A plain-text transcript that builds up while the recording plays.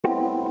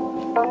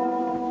We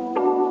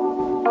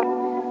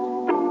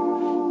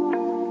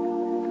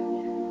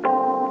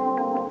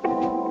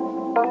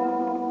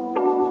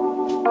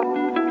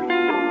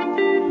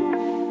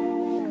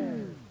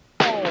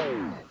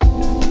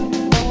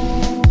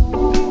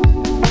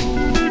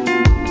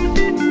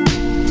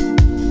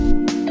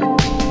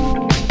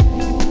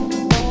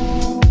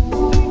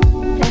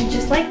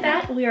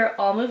are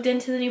all moved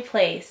into the new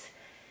place.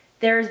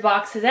 There's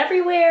boxes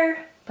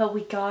everywhere, but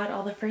we got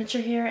all the furniture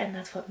here and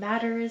that's what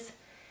matters.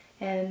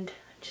 And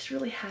I'm just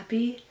really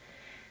happy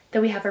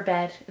that we have our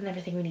bed and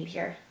everything we need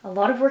here. A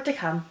lot of work to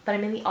come, but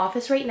I'm in the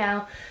office right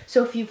now.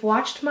 So if you've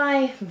watched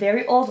my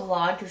very old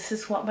vlog, this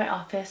is what my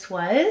office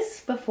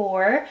was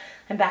before.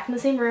 I'm back in the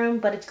same room,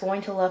 but it's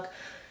going to look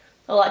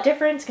a lot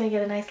different. It's gonna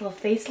get a nice little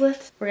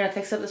facelift. We're gonna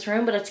fix up this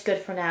room, but it's good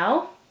for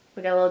now.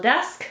 We got a little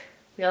desk.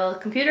 We got a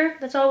little computer,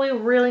 that's all we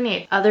really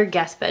need. Other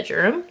guest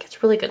bedroom,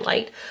 gets really good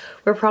light.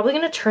 We're probably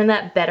gonna turn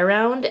that bed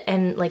around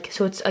and like,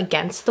 so it's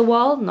against the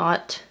wall,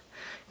 not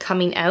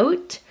coming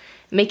out.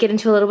 Make it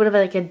into a little bit of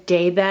like a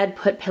day bed,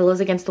 put pillows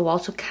against the wall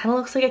so it kind of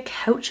looks like a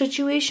couch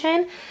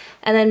situation.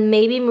 And then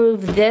maybe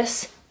move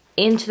this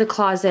into the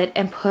closet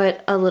and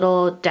put a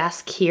little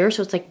desk here.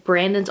 So it's like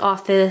Brandon's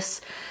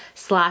office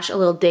slash a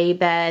little day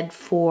bed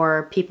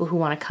for people who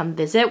wanna come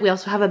visit. We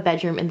also have a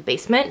bedroom in the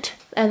basement.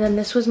 And then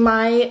this was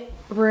my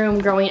room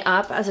growing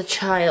up as a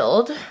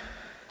child,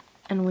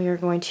 and we are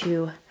going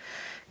to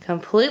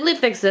completely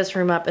fix this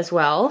room up as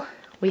well.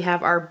 We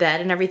have our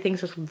bed and everything,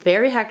 so it's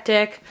very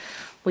hectic.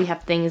 We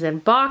have things in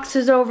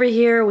boxes over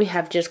here. We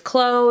have just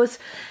clothes,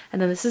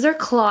 and then this is our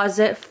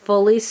closet,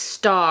 fully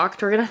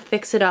stocked. We're gonna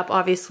fix it up,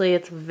 obviously.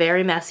 It's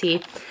very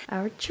messy.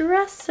 Our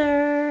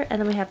dresser,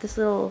 and then we have this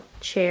little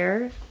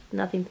chair.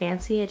 Nothing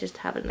fancy, I just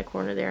have it in the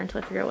corner there until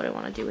I figure out what I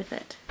want to do with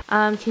it.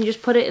 Can you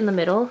just put it in the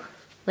middle,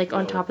 like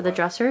on top of the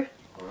dresser?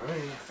 Alright,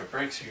 if it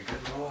breaks, you're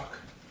good to walk.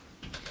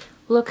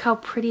 Look how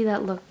pretty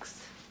that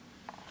looks.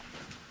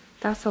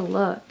 That's a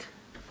look.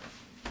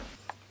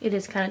 It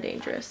is kind of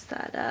dangerous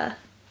that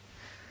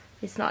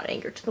it's not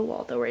anchored to the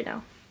wall though right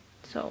now.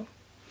 So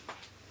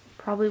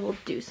probably will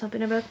do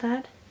something about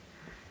that.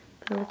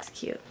 But it looks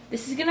cute.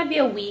 This is gonna be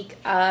a week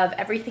of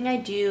everything I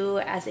do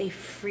as a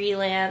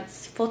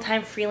freelance,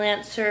 full-time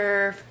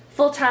freelancer,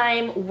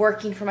 full-time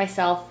working for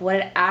myself, what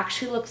it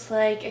actually looks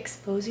like,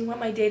 exposing what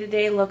my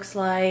day-to-day looks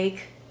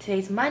like.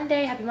 Today's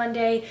Monday, happy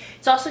Monday.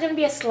 It's also gonna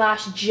be a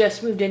slash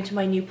just moved into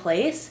my new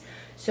place.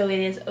 So it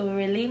is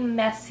really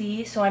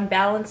messy. So I'm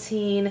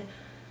balancing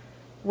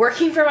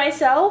working for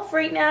myself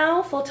right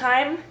now, full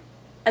time,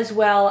 as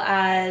well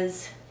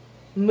as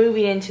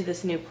moving into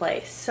this new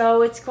place.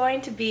 So it's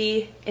going to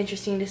be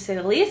interesting to say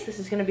the least. This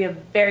is gonna be a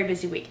very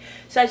busy week.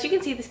 So as you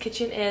can see, this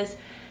kitchen is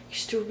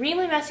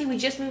extremely messy. We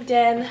just moved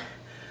in.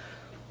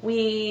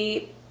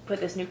 We put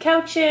this new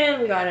couch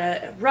in, we got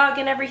a rug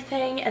and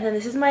everything, and then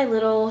this is my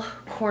little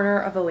corner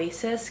of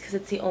oasis because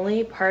it's the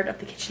only part of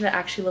the kitchen that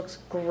actually looks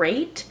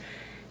great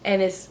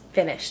and is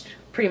finished,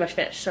 pretty much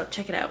finished, so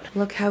check it out.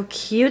 Look how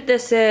cute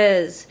this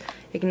is.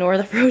 Ignore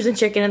the frozen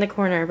chicken in the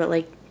corner, but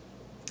like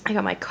I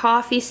got my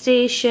coffee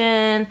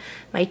station,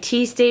 my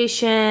tea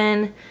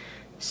station,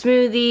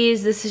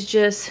 smoothies. This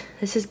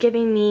is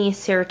giving me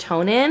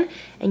serotonin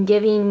and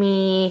giving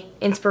me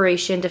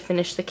inspiration to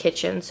finish the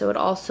kitchen. So it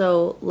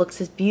also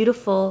looks as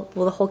beautiful,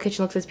 well the whole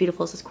kitchen looks as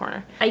beautiful as this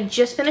corner. I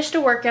just finished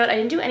a workout. I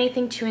didn't do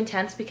anything too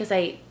intense because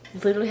I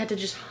literally had to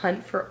just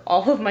hunt for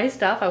all of my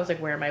stuff. I was like,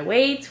 where are my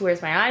weights?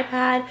 Where's my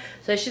iPad?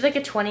 So I did like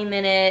a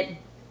 20-minute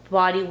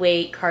body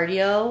weight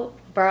cardio,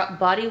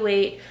 body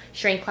weight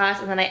strength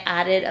class, and then I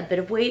added a bit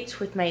of weights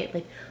with my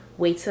like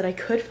weights that I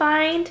could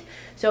find.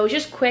 So it was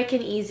just quick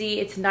and easy.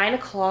 It's 9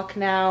 o'clock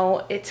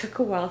now. It took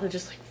a while to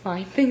just like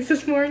find things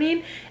this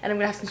morning, and I'm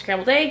gonna have some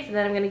scrambled eggs and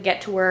then I'm gonna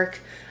get to work.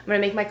 I'm gonna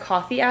make my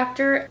coffee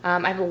after. I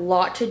have a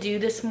lot to do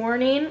this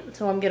morning,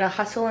 so I'm gonna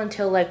hustle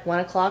until like 1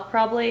 o'clock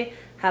probably,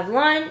 have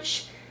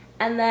lunch,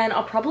 and then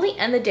I'll probably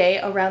end the day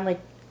around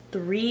like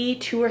 2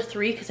 or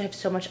 3 because I have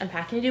so much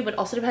unpacking to do, but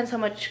also depends how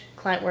much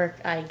client work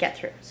I get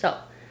through. So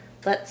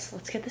let's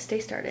get this day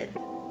started.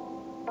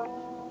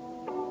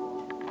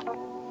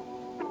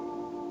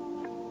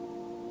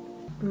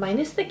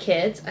 Minus the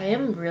kids, I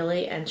am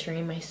really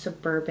entering my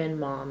suburban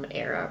mom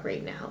era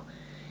right now.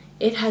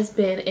 It has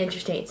been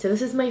interesting. So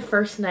this is my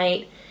first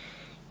night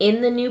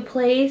in the new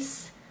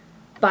place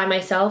by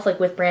myself, like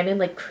with Brandon,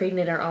 like creating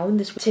it our own.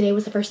 Today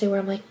was the first day where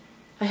I'm like,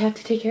 I have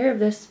to take care of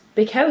this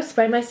big house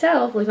by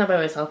myself. Like not by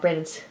myself,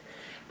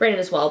 Brandon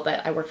as well,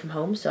 but I work from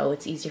home, so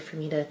it's easier for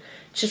me to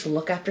just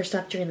look after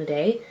stuff during the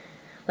day.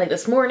 Like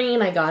this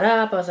morning, I got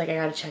up, I was like, I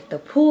gotta check the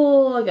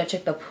pool, I gotta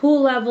check the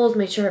pool levels,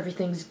 make sure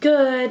everything's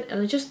good,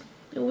 and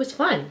it was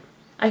fun.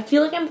 I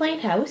feel like I'm playing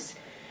house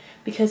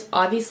because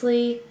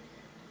obviously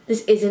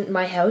this isn't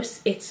my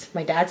house, it's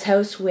my dad's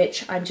house,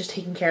 which I'm just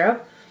taking care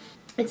of.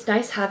 It's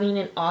nice having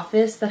an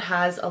office that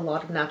has a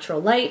lot of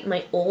natural light.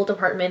 My old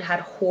apartment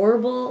had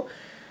horrible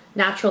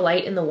natural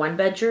light in the one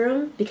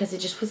bedroom because it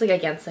just was like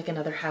against like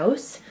another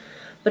house,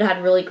 but it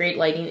had really great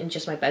lighting in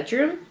just my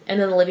bedroom, and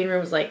then the living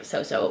room was like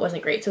so-so. It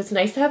wasn't great. So it's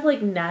nice to have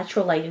like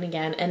natural lighting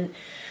again, and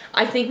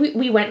I think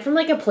we went from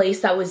like a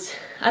place that was,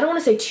 I don't want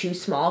to say too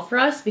small for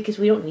us because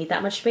we don't need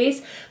that much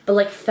space, but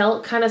like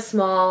felt kind of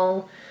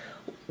small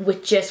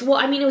with just, well,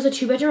 I mean, it was a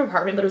 2-bedroom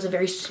apartment, but it was a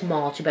very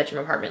small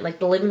 2-bedroom apartment. Like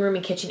the living room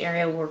and kitchen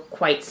area were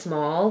quite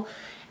small.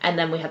 And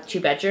then we have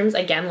 2 bedrooms.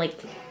 Again, like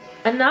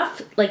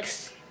enough like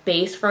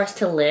space for us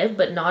to live,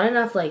 but not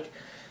enough like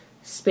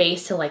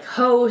space to like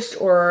host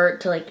or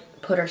to like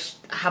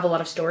have a lot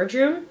of storage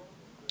room.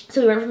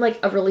 So we went from like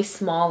a really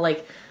small,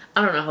 like,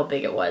 I don't know how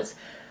big it was,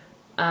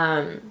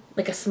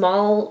 like a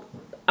small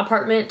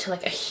apartment to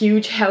like a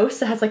huge house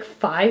that has like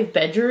 5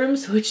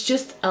 bedrooms. So it's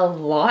just a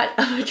lot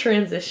of a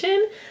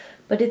transition,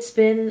 but it's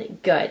been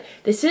good.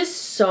 This is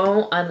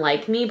so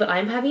unlike me, but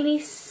I'm having a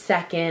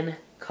second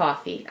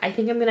coffee. I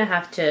think I'm gonna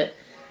have to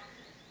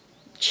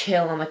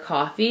chill on the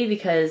coffee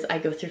because I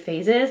go through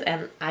phases,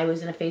 and I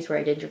was in a phase where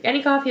I didn't drink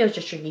any coffee. I was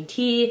just drinking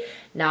tea.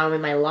 Now I'm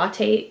in my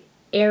latte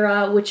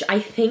era, which I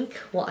think,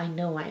 well, I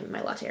know I'm in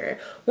my latte era.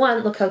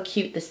 One, look how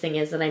cute this thing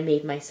is that I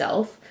made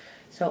myself.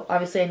 So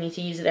obviously I need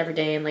to use it every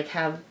day and like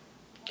have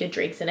good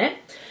drinks in it.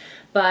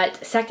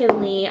 But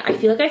secondly, I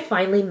feel like I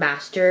finally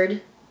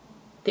mastered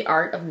the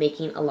art of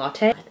making a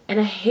latte. And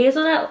a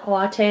hazelnut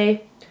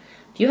latte,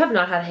 if you have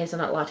not had a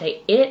hazelnut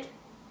latte, it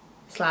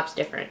slaps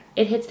different.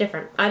 It hits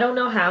different. I don't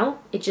know how,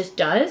 it just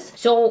does.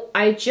 So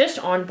I just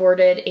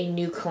onboarded a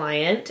new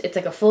client. It's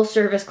like a full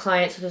service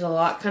client, so there's a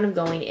lot kind of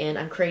going in.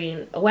 I'm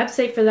creating a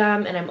website for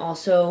them, and I'm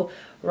also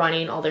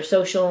running all their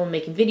social and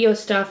making video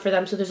stuff for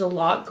them. So there's a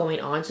lot going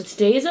on. So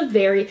today's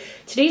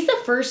the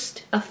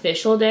first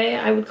official day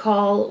I would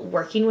call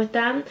working with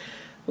them.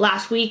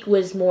 Last week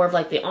was more of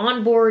like the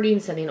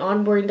onboarding, sending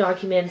onboarding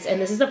documents, and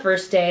this is the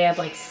first day I've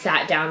like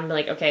sat down and been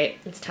like, okay,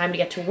 it's time to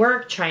get to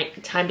work, time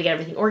to get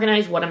everything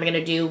organized. What am I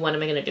gonna do? When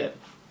am I gonna do it?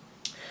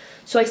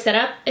 So I set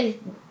up a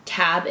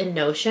tab in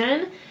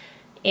Notion,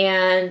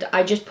 and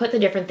I just put the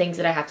different things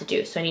that I have to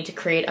do. So I need to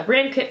create a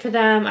brand kit for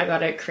them. I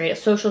gotta create a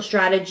social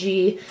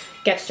strategy,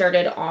 get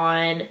started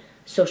on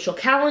social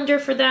calendar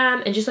for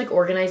them, and just like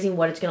organizing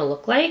what it's gonna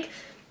look like.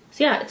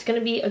 So yeah, it's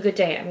gonna be a good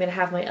day. I'm gonna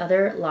have my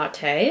other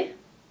latte,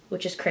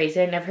 which is crazy.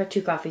 I never have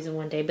 2 coffees in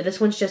one day, but this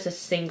one's just a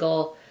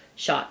single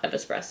shot of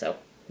espresso,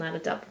 not a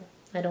double.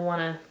 I don't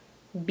wanna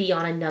be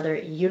on another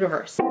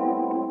universe.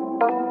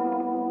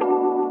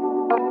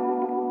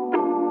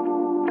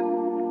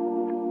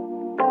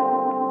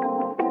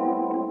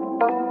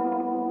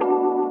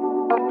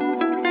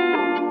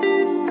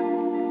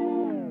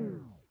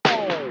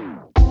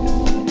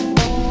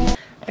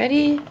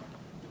 Ready?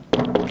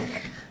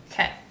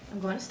 Okay, I'm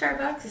going to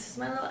Starbucks. This is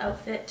my little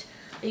outfit.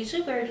 I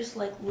usually wear just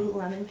like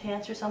Lululemon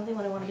pants or something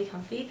when I want to be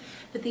comfy,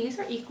 but these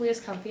are equally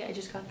as comfy. I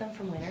just got them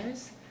from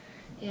Winners,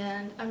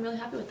 and I'm really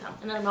happy with them.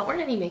 And then I'm not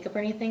wearing any makeup or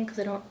anything because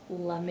I don't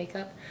love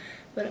makeup,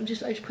 but I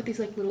just put these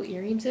like little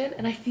earrings in,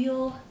 and I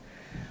feel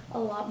a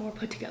lot more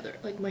put together.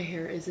 Like my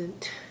hair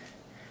isn't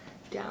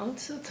down,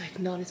 so it's like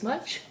not as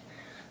much,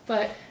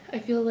 but I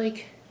feel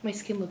like my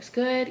skin looks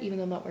good even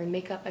though I'm not wearing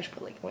makeup. I just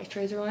put like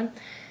moisturizer on,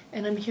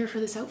 and I'm here for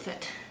this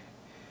outfit.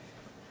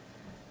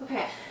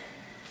 Okay,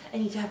 I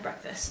need to have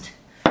breakfast.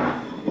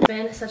 It's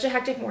been such a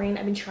hectic morning.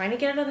 I've been trying to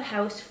get out of the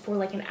house for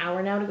like an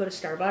hour now to go to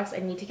Starbucks.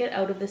 I need to get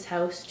out of this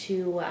house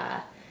to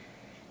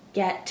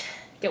get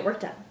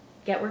work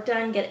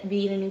done.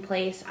 Be in a new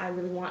place. I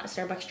really want a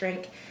Starbucks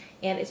drink,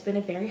 and it's been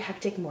a very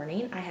hectic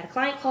morning. I had a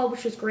client call,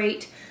 which was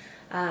great,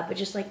 but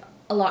just like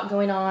a lot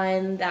going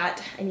on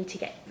that I need to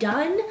get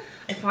done.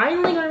 I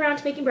finally got around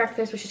to making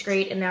breakfast, which is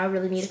great, and now I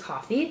really need a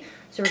coffee.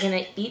 So we're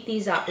gonna eat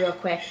these up real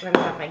quick. I'm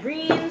gonna have my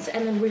greens,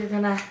 and then we're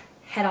gonna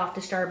head off to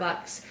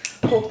Starbucks.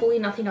 Hopefully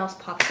nothing else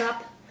pops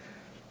up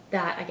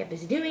that I get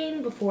busy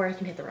doing before I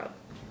can hit the road.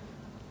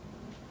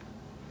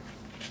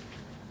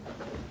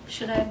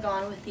 Should I have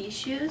gone with these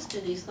shoes? Do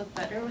these look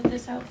better with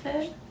this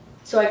outfit?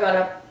 So I got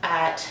up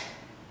at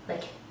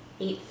like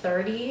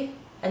 8:30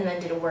 and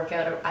then did a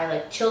workout. I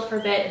like chilled for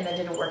a bit and then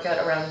did a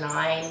workout around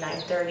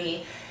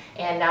 9:30,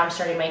 and now I'm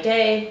starting my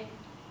day.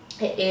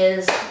 It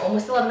is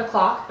almost 11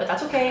 o'clock, but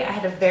that's okay. I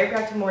had a very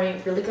productive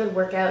morning, really good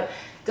workout,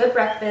 good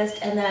breakfast,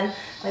 and then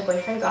my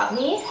boyfriend got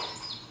me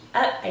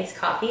an iced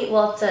coffee.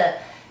 Well, it's a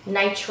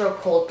nitro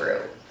cold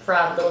brew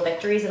from Little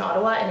Victories in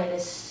Ottawa, and it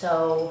is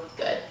so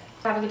good.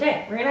 Have a good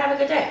day. We're gonna have a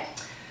good day.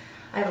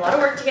 I have a lot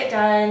of work to get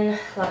done,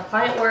 a lot of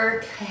client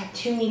work. I have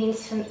two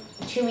meetings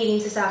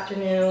this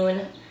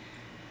afternoon,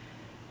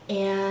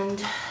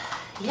 and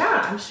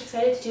yeah, I'm just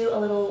excited to do a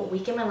little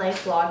week in my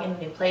life vlog in a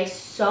new place.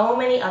 So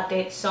many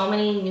updates, so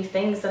many new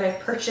things that I've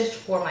purchased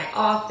for my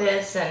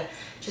office, and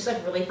just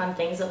like really fun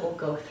things that we'll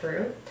go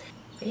through.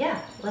 But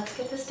yeah, let's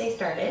get this day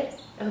started.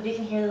 I hope you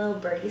can hear the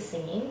little birdies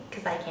singing,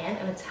 because I can,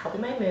 and it's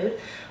helping my mood.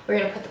 We're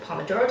gonna put the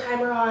Pomodoro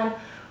timer on.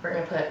 We're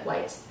gonna put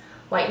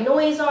white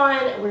noise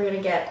on. We're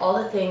gonna get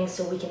all the things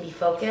so we can be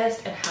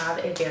focused and have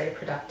a very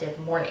productive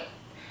morning.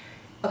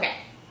 Okay,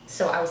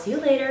 so I will see you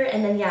later.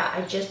 And then yeah,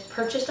 I just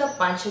purchased a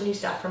bunch of new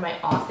stuff for my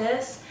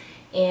office,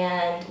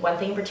 and one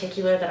thing in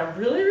particular that I'm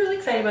really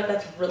excited about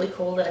that's really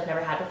cool that I've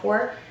never had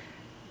before,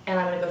 and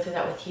I'm gonna go through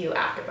that with you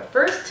after. But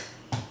first,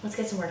 let's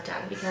get some work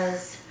done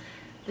because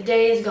the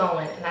day is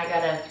going and I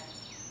gotta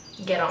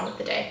get on with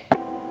the day.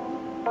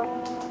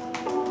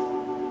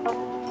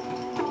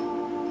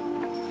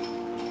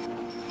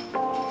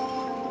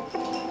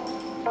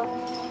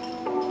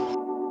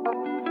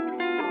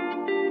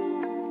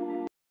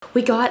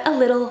 We got a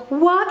little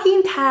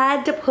walking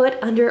pad to put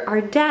under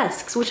our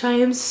desks, which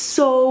I'm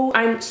so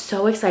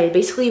excited.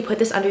 Basically, you put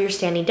this under your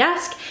standing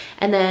desk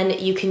and then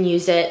you can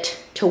use it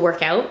to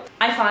work out.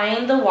 I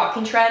find the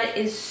walking tread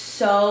is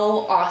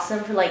so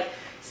awesome for like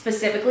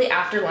specifically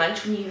after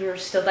lunch when you're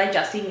still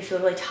digesting, you feel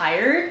really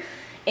tired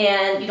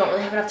and you don't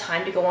really have enough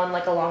time to go on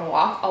like a long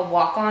walk. I'll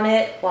walk on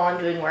it while I'm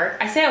doing work.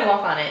 I say I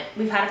walk on it.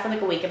 We've had it for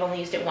like a week. I've only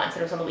used it once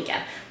and it was on the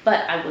weekend,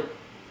 but I'm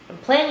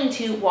planning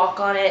to walk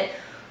on it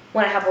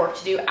when I have work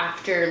to do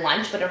after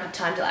lunch, but I don't have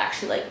time to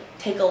actually like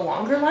take a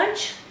longer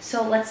lunch.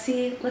 So let's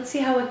see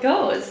how it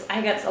goes.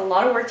 I got a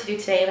lot of work to do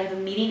today and I have a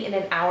meeting in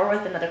an hour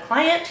with another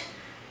client.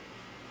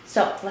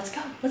 So let's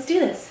go, let's do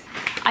this.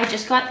 I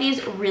just got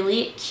these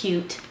really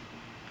cute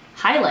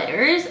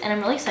highlighters and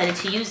I'm really excited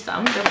to use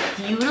them.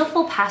 They're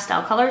beautiful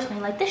pastel colors and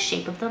I like the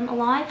shape of them a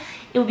lot.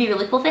 It would be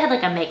really cool if they had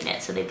like a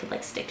magnet so they could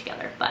like stick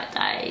together, but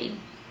I'm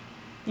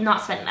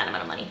not spending that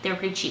amount of money. They were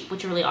pretty cheap,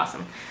 which are really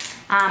awesome.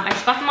 I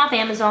just got them off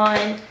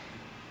Amazon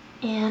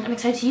and I'm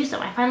excited to use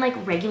them. I find like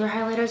regular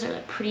highlighters are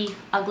like pretty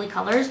ugly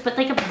colors, but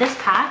like this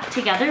pack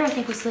together I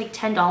think was like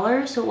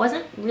 $10, so it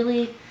wasn't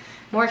really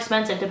more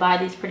expensive to buy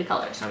these pretty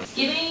colors. So it's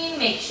giving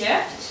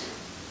makeshift,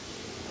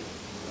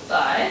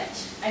 but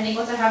I think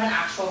once I have an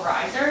actual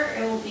riser,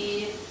 it will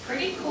be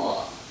pretty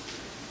cool.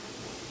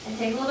 And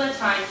take a little bit of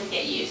time to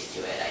get used to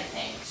it, I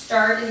think.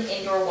 Start an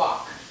indoor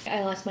walk.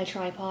 I lost my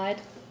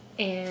tripod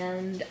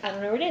and I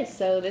don't know where it is,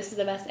 so this is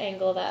the best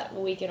angle that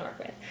we can work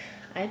with.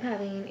 I'm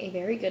having a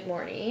very good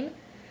morning.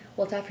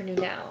 Well, it's afternoon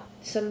now.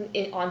 Some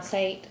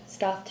on-site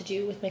stuff to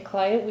do with my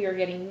client. We were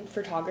getting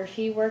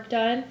photography work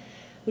done,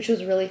 which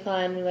was really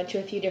fun. We went to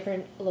a few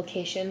different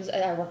locations.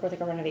 I work with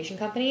like a renovation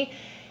company,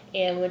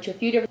 and we went to a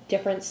few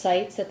different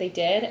sites that they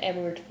did, and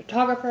we were a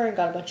photographer and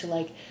got a bunch of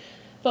like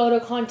photo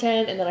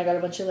content, and then I got a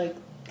bunch of like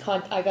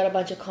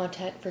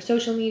content for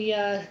social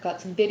media, got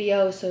some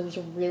videos, so it was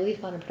a really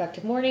fun and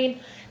productive morning.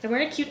 I'm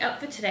wearing a cute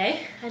outfit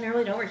today. I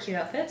normally don't wear cute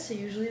outfits, so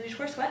usually we just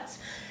wear sweats.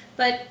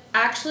 But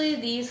actually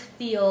these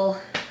feel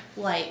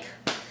like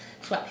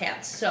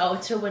sweatpants, so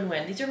it's a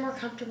win-win. These are more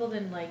comfortable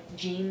than like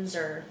jeans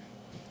or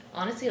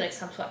honestly like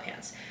some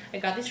sweatpants. I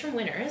got these from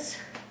Winners.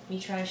 Let me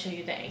try to show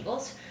you the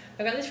angles.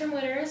 I got these from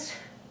Winners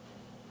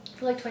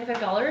for like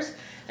 $25,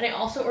 and I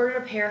also ordered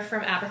a pair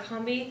from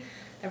Abercrombie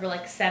that were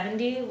like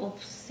 $70. We'll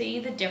see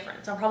the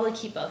difference. I'll probably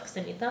keep both because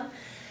I need them.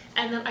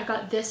 And then I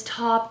got this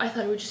top. I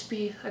thought it would just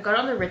be, I got it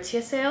on the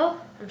Aritzia sale.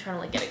 I'm trying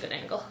to like get a good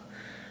angle.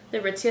 The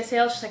Aritzia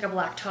sale, it's just like a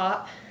black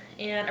top,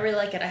 and I really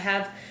like it. I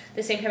have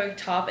the same type of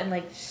top and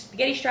like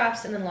spaghetti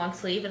straps and then long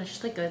sleeve, and it's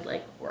just like good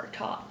like work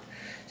top.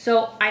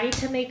 So I need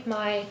to make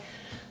my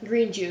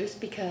green juice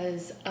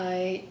because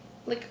I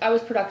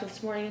was productive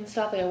this morning and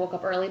stuff. Like I woke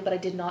up early, but I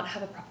did not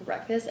have a proper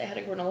breakfast. I had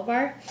a granola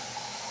bar.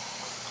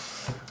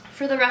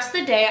 For the rest of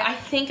the day, I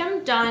think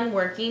I'm done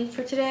working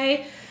for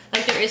today.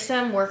 Like there is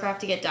some work I have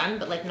to get done,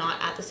 but like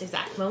not at this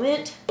exact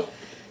moment.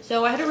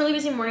 So I had a really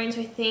busy morning,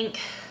 so I think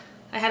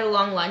I had a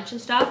long lunch and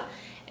stuff.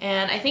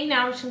 And I think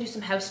now I'm just gonna do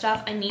some house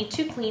stuff. I need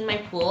to clean my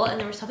pool, and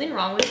there was something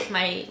wrong with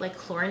my like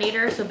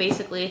chlorinator. So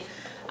basically,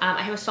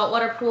 I have a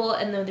saltwater pool,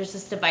 and then there's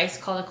this device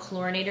called a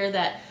chlorinator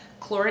that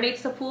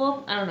chlorinates the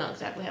pool. I don't know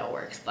exactly how it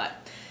works, but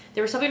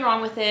there was something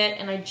wrong with it,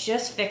 and I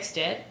just fixed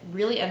it.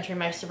 Really entering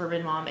my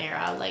suburban mom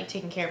era, like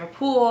taking care of a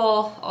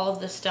pool, all of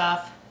this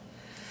stuff.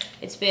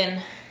 It's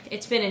been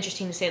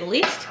interesting to say the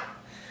least.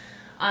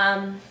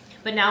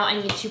 But now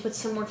I need to put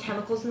some more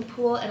chemicals in the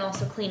pool and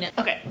also clean it.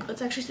 Okay,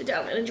 let's actually sit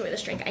down and enjoy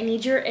this drink. I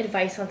need your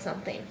advice on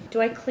something. Do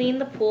I clean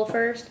the pool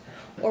first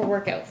or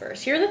work out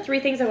first? Here are the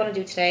 3 things I want to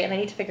do today, and I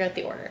need to figure out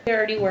the order. I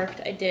already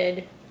worked. I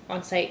did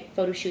on-site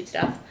photo shoot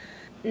stuff.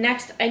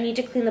 Next, I need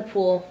to clean the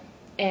pool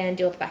and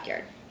deal with the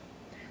backyard.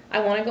 I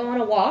want to go on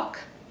a walk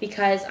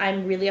because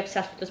I'm really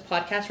obsessed with this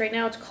podcast right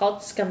now. It's called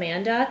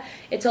Scamanda.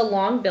 It's a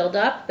long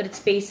build-up, but it's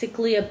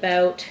basically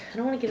about, I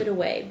don't want to give it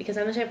away because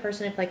I'm the type of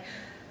person, if like,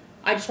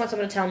 I just want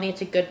someone to tell me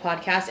it's a good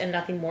podcast and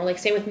nothing more. Like,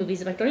 same with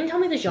movies. I'm like, don't even tell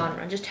me the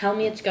genre. Just tell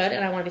me it's good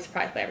and I want to be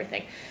surprised by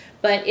everything.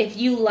 But if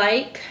you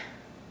like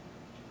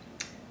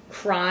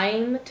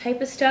crime type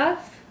of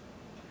stuff,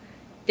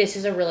 this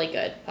is a really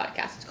good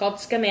podcast. It's called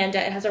Scamanda.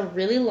 It has a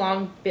really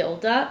long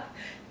build-up,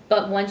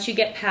 but once you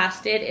get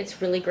past it,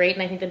 it's really great.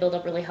 And I think the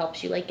build-up really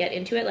helps you, like, get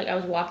into it. Like, I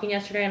was walking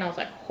yesterday and I was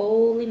like,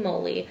 holy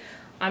moly.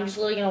 I'm just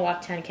literally going to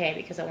walk 10K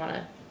because I want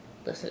to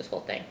listen to this whole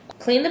thing.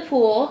 Clean the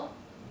pool,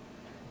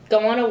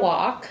 go on a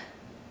walk,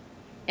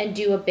 and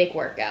do a big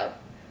workout.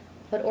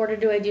 What order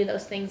do I do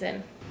those things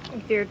in?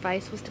 If your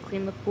advice was to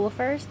clean the pool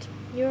first,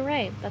 you were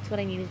right. That's what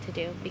I needed to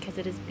do because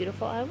it is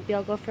beautiful out. Maybe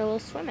I'll go for a little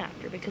swim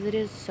after because it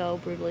is so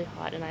brutally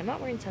hot, and I'm not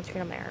wearing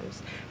sunscreen on my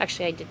arms.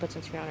 Actually, I did put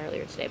sunscreen on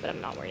earlier today, but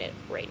I'm not wearing it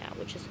right now,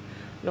 which is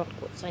not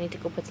good. So I need to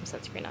go put some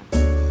sunscreen on.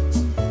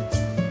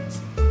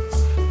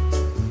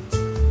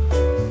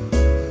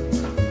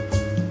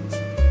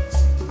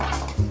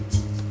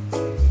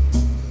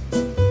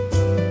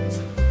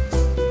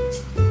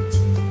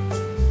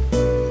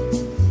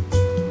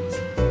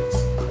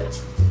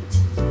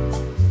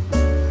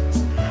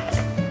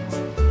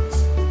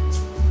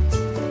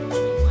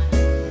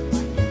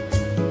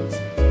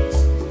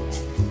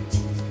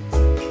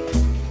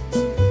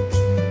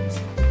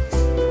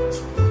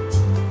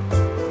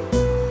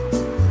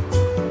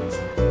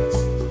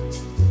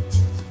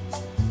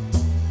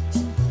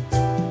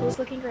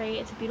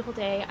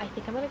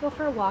 go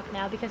for a walk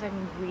now because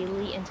I'm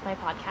really into my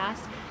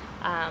podcast.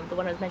 The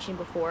one I was mentioning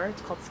before,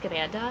 it's called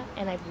Scamanda,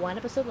 and I have one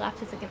episode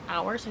left. It's like an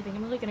hour, so I think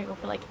I'm really gonna go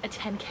for like a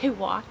 10K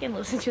walk and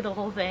listen to the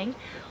whole thing.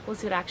 We'll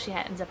see what actually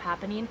ends up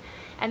happening.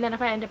 And then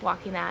if I end up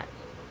walking that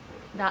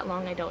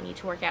long, I don't need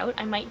to work out.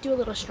 I might do a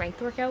little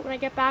strength workout when I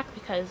get back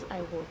because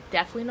I will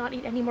definitely not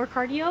need any more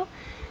cardio.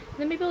 And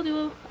then maybe I'll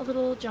do a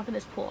little jump in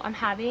this pool. I'm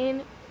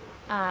having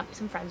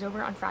some friends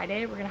over on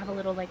Friday. We're gonna have a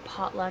little like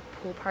potluck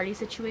pool party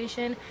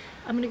situation.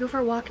 I'm gonna go for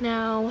a walk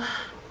now.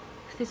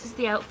 This is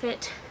the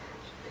outfit.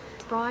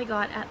 Bra I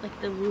got at like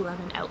the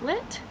Lululemon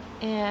outlet,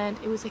 and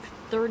it was like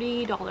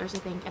 $30 I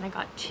think, and I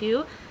got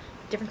 2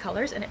 different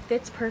colors and it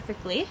fits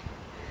perfectly.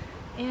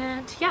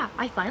 And yeah,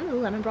 I find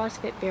Lululemon bras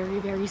fit very,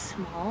 very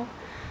small,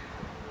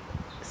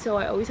 so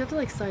I always have to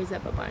like size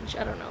up a bunch.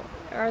 I don't know,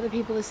 are other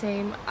people the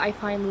same? I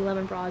find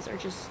Lululemon bras are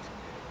just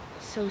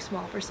so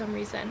small for some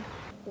reason.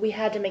 We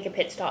had to make a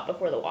pit stop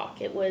before the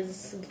walk. It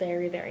was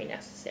very, very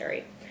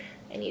necessary.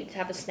 I needed to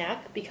have a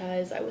snack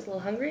because I was a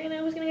little hungry and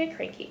I was gonna get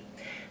cranky.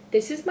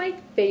 This is my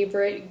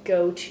favorite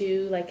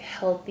go-to like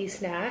healthy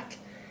snack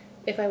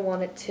if I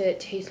want it to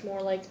taste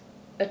more like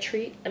a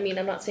treat. I mean,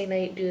 I'm not saying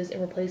I do this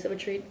in replace of a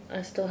treat.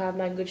 I still have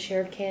my good share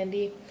of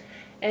candy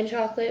and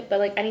chocolate, but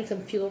like I need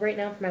some fuel right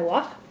now for my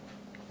walk.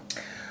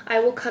 I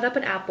will cut up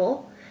an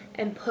apple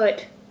and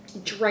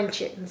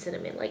drench it in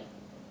cinnamon, like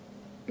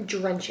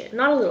drench it,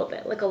 not a little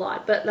bit, like a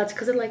lot, but that's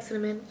because I like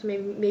cinnamon, so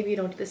maybe you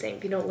don't do the same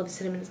if you don't love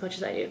cinnamon as much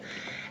as I do.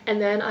 And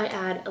then I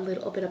add a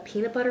little bit of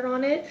peanut butter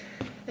on it,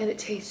 and it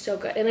tastes so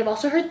good. And I've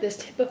also heard this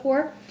tip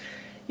before,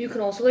 you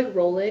can also like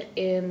roll it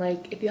in,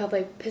 like if you have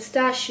like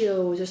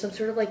pistachios or some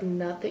sort of like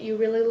nut that you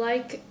really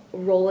like,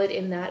 roll it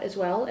in that as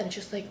well, and it's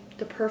just like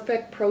the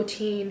perfect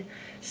protein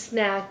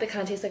snack that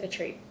kind of tastes like a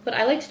treat. What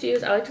I like to do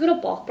is I like to go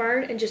to Bulk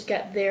Barn and just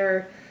get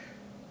their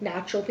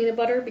natural peanut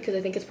butter, because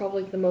I think it's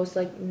probably the most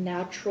like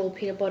natural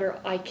peanut butter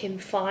I can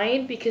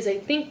find, because I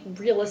think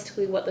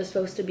realistically what they're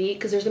supposed to be,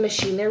 because there's a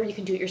machine there where you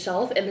can do it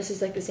yourself, and this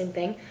is like the same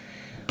thing.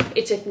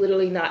 It's like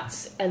literally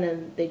nuts, and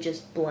then they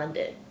just blend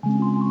it.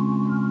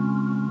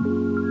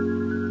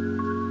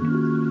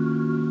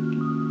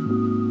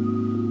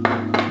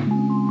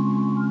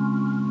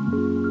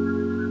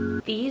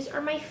 These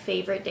are my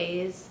favorite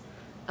days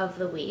of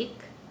the week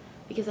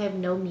because I have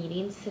no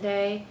meetings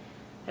today.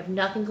 I have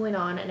nothing going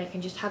on, and I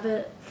can just have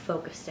a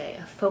focus day.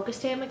 A focus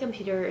day on my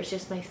computer is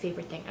just my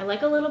favorite thing. I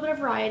like a little bit of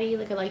variety.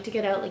 Like I like to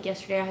get out. Like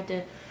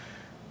yesterday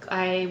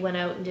I went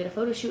out and did a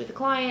photo shoot with a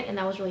client, and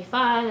that was really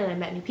fun, and I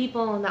met new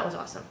people, and that was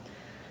awesome.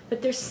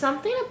 But there's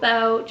something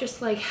about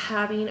just like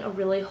having a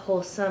really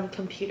wholesome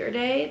computer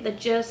day that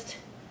just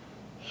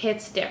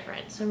hits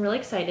different. So I'm really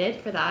excited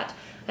for that.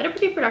 I had a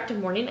pretty productive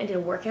morning. I did a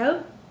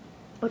workout,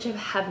 which I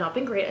have not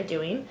been great at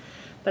doing,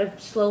 but I'm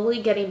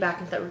slowly getting back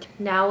into that routine.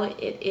 Now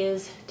it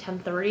is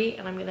 10:30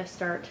 and I'm gonna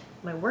start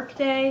my work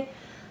day.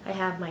 I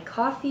have my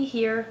coffee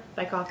here.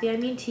 By coffee, I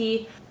mean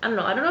tea. I don't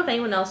know if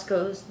anyone else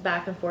goes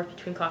back and forth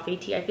between coffee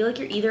and tea. I feel like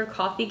you're either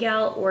coffee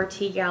gal or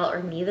tea gal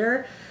or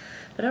neither,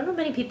 but I don't know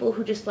many people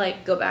who just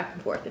like go back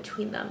and forth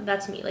between them.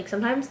 That's me. Like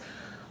sometimes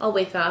I'll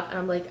wake up and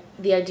I'm like,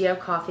 the idea of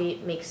coffee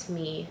makes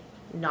me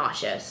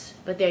nauseous,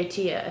 but the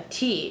idea of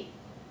tea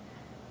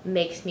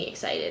makes me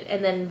excited,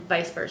 and then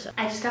vice versa.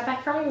 I just got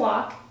back from a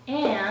walk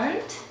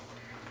and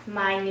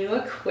my new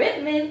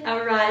equipment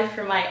arrived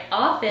for my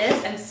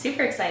office. I'm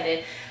super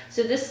excited.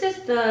 So this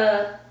is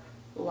the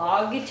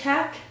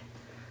Logitech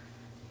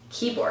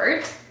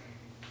keyboard.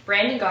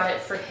 Brandon got it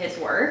for his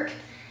work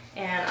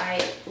and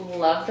I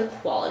love the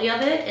quality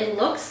of it. It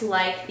looks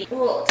like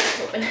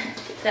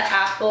the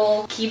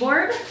Apple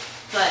keyboard,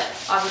 but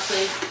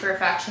obviously for a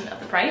fraction of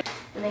the price.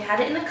 And they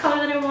had it in the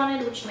color that I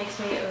wanted, which makes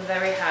me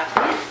very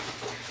happy.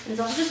 And it's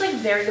also just like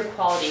very good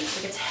quality.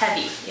 Like it's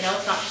heavy, you know,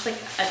 it's not just like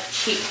a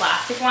cheap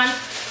plastic one,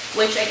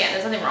 which again,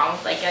 there's nothing wrong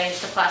with like getting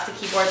just a plastic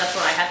keyboard. That's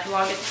what I had for the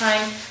longest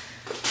time,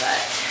 but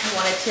I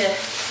wanted to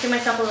give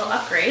myself a little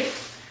upgrade.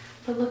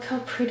 But look how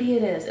pretty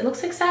it is. It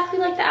looks exactly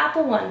like the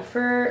Apple one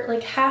for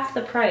like half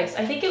the price.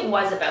 I think it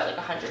was about like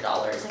 $100.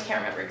 I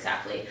can't remember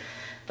exactly,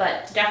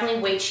 but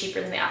definitely way cheaper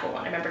than the Apple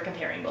one. I remember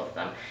comparing both of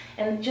them,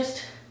 and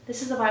just,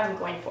 this is the vibe I'm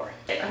going for.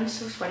 I'm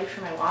so sweaty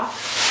for my walk,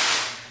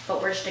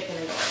 but we're sticking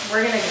to it.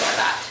 We're gonna ignore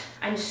that.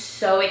 I'm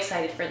so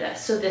excited for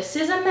this. So this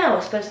is a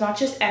mouse, but it's not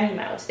just any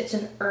mouse. It's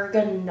an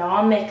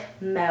ergonomic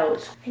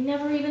mouse. I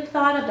never even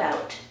thought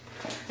about.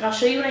 And I'll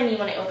show you what I mean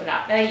when I open it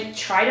up. And I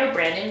tried out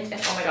Brandon,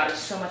 and oh my God, it's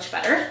so much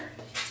better.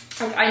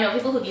 Like I know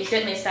people who've used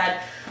it and they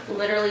said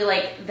literally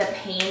like the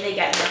pain they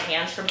get in their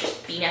hands from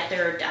just being at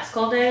their desk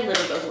all day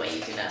literally goes away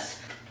using this.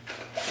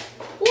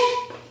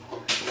 Ooh.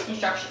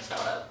 Instructions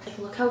fell out. Like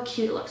look how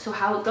cute it looks. So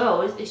how it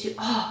goes is you,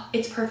 oh,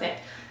 it's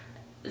perfect.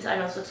 I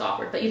know this looks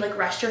awkward, but you like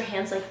rest your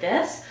hands like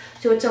this.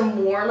 So it's a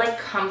more like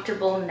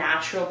comfortable,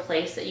 natural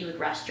place that you would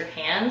rest your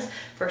hands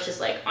versus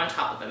like on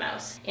top of a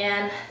mouse.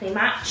 And they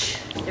match,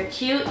 they're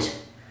cute.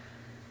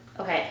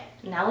 Okay,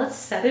 now let's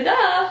set it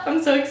up.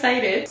 I'm so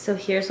excited. So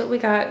here's what we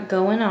got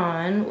going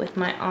on with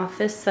my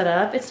office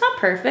setup. It's not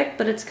perfect,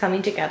 but it's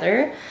coming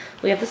together.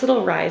 We have this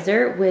little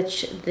riser,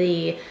 which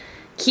the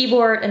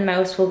keyboard and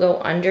mouse will go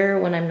under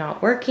when I'm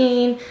not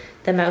working.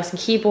 The mouse and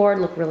keyboard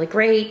look really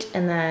great.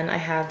 And then I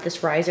have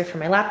this riser for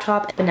my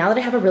laptop. But now that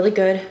I have a really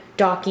good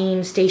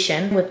docking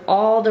station with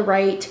all the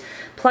right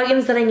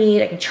plugins that I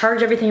need, I can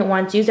charge everything at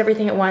once, use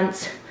everything at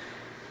once.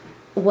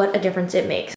 What a difference it makes.